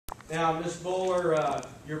Now, Ms. Boller,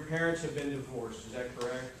 your parents have been divorced, is that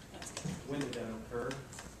correct? That's correct. When did that occur?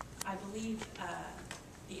 I believe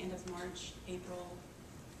the end of March, April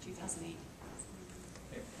 2008.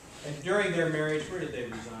 And during their marriage, where did they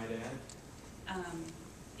reside at?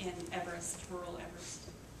 In Everest, rural Everest.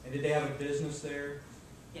 And did they have a business there?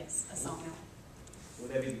 Yes, a sawmill.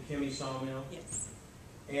 Would that be the Kimmi sawmill? Yes.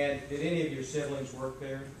 And did any of your siblings work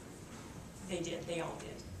there? They did. They all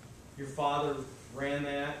did. Your father ran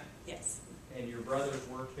that? Yes. And your brothers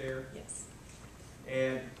worked there? Yes.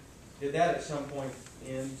 And did that at some point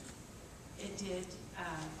end? It did.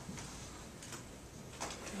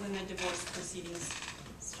 When the divorce proceedings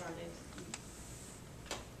started,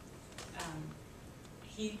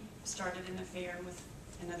 he started an affair with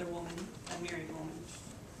another woman, a married woman,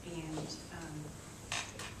 and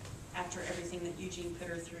after everything that Eugene put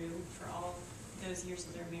her through for all those years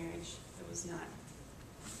of their marriage, it was not,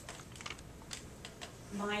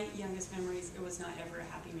 my youngest memories, it was not ever a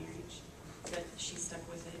happy marriage, but she stuck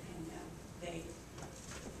with it, and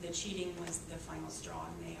the cheating was the final straw,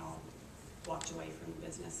 and they all walked away from the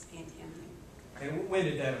business and him. And when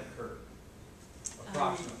did that occur,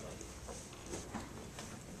 approximately?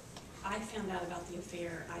 I found out about the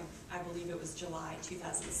affair, I believe it was July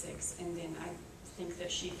 2006, and then I think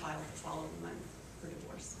that she filed the following month for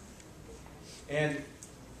divorce. And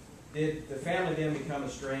did the family then become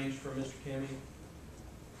estranged from Mr. Kimmi?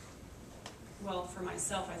 Well, for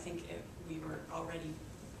myself, I think we were already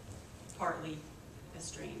partly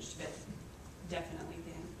estranged, but definitely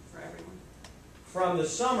then for everyone. From the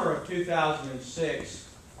summer of 2006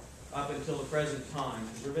 up until the present time,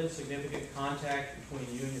 has there been significant contact between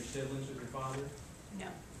you and your siblings with your father? No.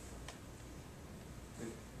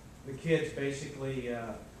 The kids basically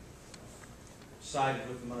sided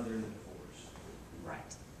with the mother in the divorce.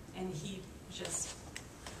 Right. And he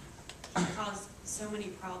caused so many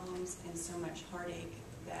problems and so much heartache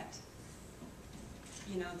that,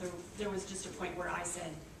 you know, there was just a point where I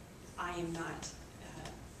said, I am not,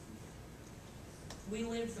 we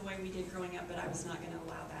lived the way we did growing up, but I was not going to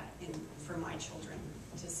allow that for my children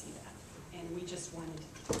to see that. And we just wanted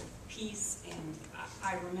peace, and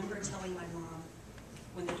I remember telling my mom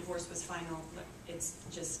when the divorce was final, look, it's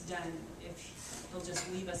just done. If he'll just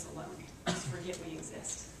leave us alone, just forget we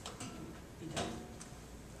exist, and be done.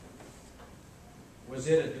 Was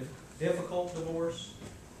it a difficult divorce?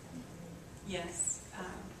 Yes.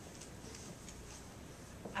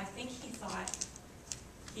 I think he thought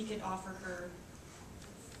he could offer her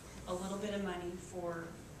a little bit of money for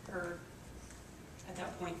her, at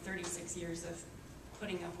that point, 36 years of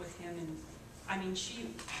putting up with him. And I mean,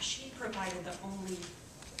 she provided the only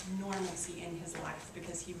normalcy in his life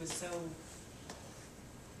because he was so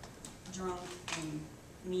drunk and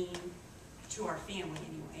mean to our family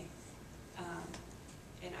anyway.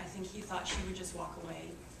 And I think he thought she would just walk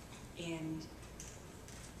away. And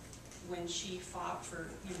when she fought for,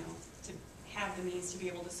 you know, to have the means to be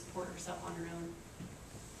able to support herself on her own,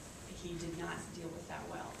 he did not deal with that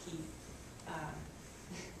well.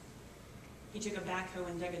 He took a backhoe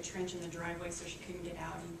and dug a trench in the driveway so she couldn't get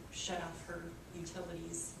out. He shut off her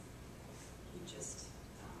utilities. He just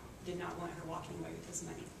did not want her walking away with his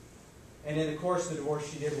money. And in the course of the divorce,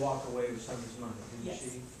 she did walk away with some of his money, didn't Yes.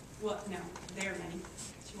 she? Well, no, their money.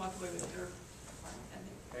 She walked away with her part of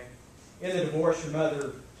it. Okay. In the divorce, your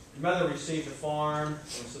mother received a farm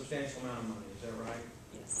and a substantial amount of money. Is that right?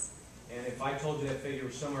 Yes. And if I told you that figure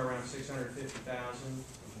was somewhere around $650,000, would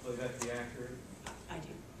you believe that to be accurate? I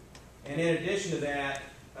do. And in addition to that,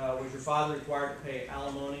 was your father required to pay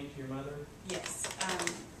alimony to your mother? Yes.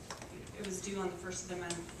 It was due on the first of the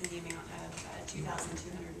month in the amount of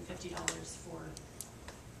 $2,250 for,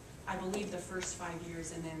 I believe, the first 5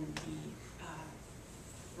 years, and then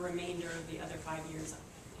the remainder of the other 5 years,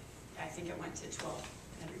 I think it went to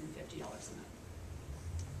 $1,250 a month.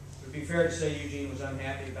 Would it be fair to say Eugene was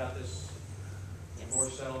unhappy about this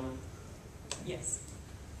divorce settlement? Yes.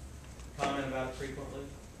 Comment about it frequently?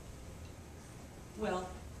 Well,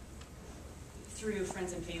 through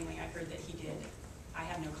friends and family, I heard that he did. I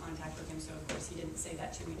have no contact with him, so of course he didn't say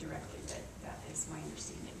that to me directly, but that is my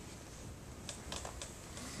understanding.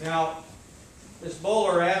 Now, Ms.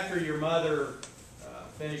 Boller, after your mother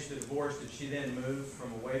finished the divorce, did she then move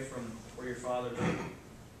away from where your father lived?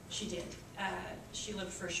 She did. She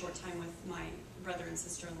lived for a short time with my brother and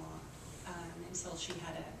sister-in-law until she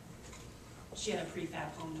had a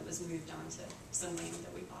prefab home that was moved on to some land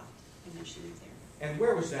that we bought, and then she moved there. And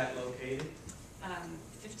where was that located?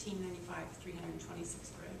 1595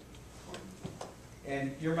 326th Road.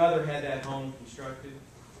 And your mother had that home constructed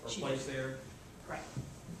or She placed did. there? Right.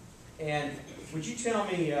 And would you tell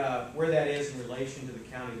me where that is in relation to the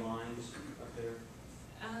county lines up there?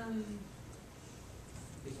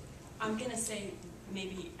 I'm going to say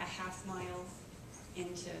maybe a half mile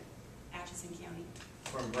into Atchison County.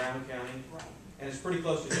 From Brown County? Right. And it's pretty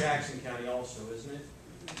close to Jackson County also, isn't it?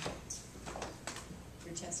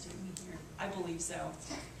 You're testing me here. I believe so.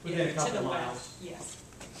 Within a couple to the miles. west. Yes.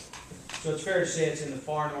 So it's fair to say it's in the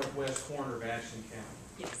far northwest corner of Atchison County.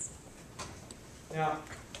 Yes. Now,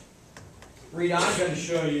 Rita, I'm going to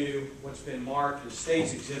show you what's been marked as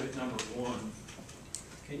State's Exhibit number 1.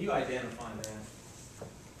 Can you identify that?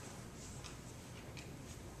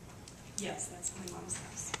 Yes, that's my mom's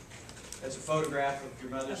house. That's a photograph of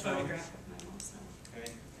your A mother's home? photograph of my mom's home.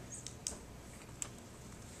 Okay. Yes.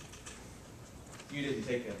 You didn't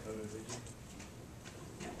take that photo, did you?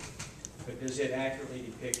 No. But does it accurately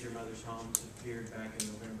depict your mother's home as it appeared back in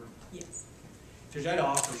November? Yes. Judge, I'd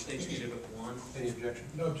offer State's Exhibit 1. Any objection?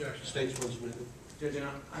 No objection. State's one submitted. Judge, and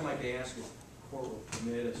I'd like to ask if the court will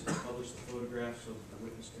permit us to publish the photograph so that the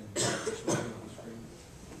witness can show it on the screen.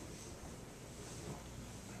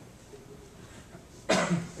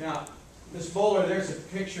 Now, Ms. Boller, there's a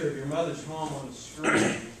picture of your mother's home on the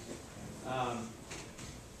screen.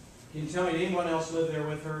 Can you tell me, did anyone else live there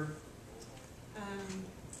with her?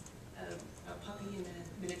 A puppy and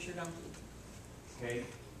a miniature donkey. Okay.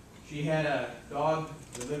 She had a dog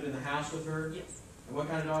that lived in the house with her? Yes. And what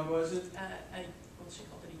kind of dog was it? Well, she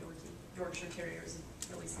called it a Yorkie. Yorkshire Terrier is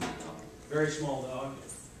a really small dog. Very small dog.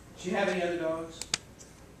 Yes. Did she have any other dogs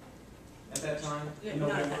at that time? Yeah, In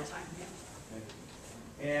not at November? that time, yeah. Okay.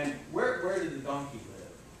 And where did the donkey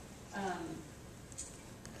live?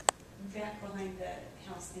 Back behind the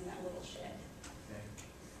house in that little shed.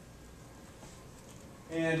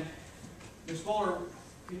 Okay. And Ms. Boller,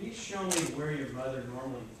 can you show me where your mother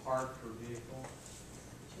normally parked her vehicle?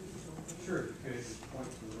 Sure, if you could, just point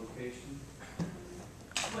to the location.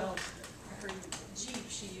 Well, her Jeep,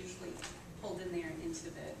 she usually pulled in there into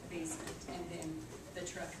the basement, and then the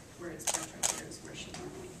truck where it's parked right there is where she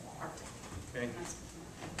normally parked. Okay. That's-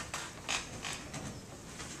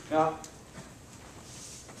 Now,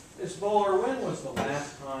 Ms. Boller, when was the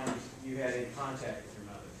last time you had any contact with your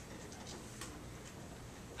mother?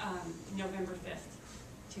 November 5th,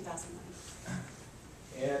 2009.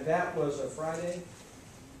 And that was a Friday?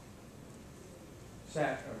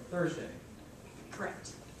 Or Thursday?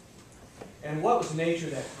 Correct. And what was the nature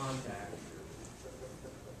of that contact?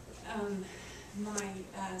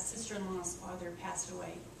 My sister-in-law's father passed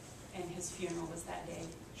away, and his funeral was that day. Did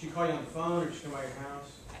she call you on the phone or did she come by your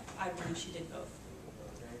house? I believe she did both.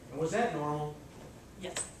 Okay. And was that normal?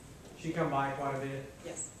 Yes, She come by quite a bit?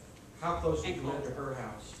 yes. How close did And you live called. to her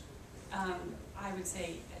house? I would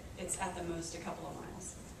say it's at the most a couple of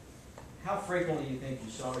miles. How frequently do you think you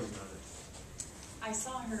saw your mother? I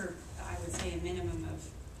saw her, I would say, a minimum of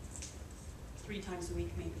 3 times a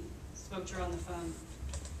week, maybe. Spoke to her on the phone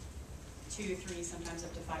 2, 3, sometimes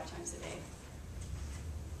up to 5 times a day.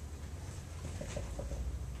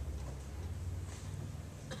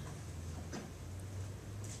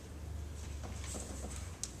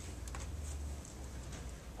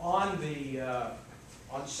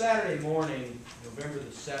 On Saturday morning, November the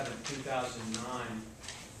 7th, 2009,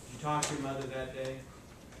 did you talk to your mother that day?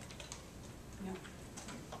 No.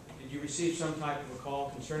 Did you receive some type of a call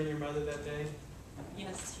concerning your mother that day?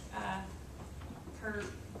 Yes, her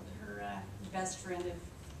best friend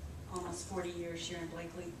of almost 40 years, Sharon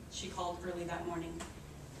Blakely, she called early that morning.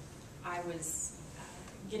 I was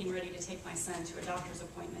getting ready to take my son to a doctor's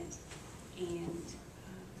appointment, and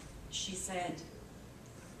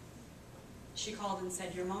she called and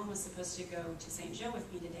said, your mom was supposed to go to St. Joe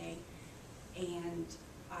with me today, and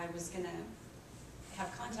I was going to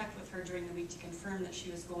have contact with her during the week to confirm that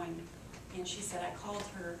she was going. And she said, I called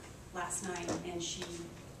her last night and she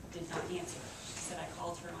did not answer. She said, I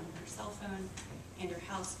called her on her cell phone and her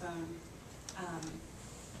house phone,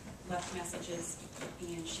 left messages,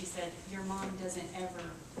 and she said, your mom doesn't ever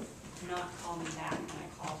not call me back when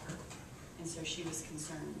I call her. And so she was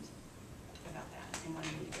concerned about that and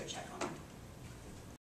wanted me to go check on her.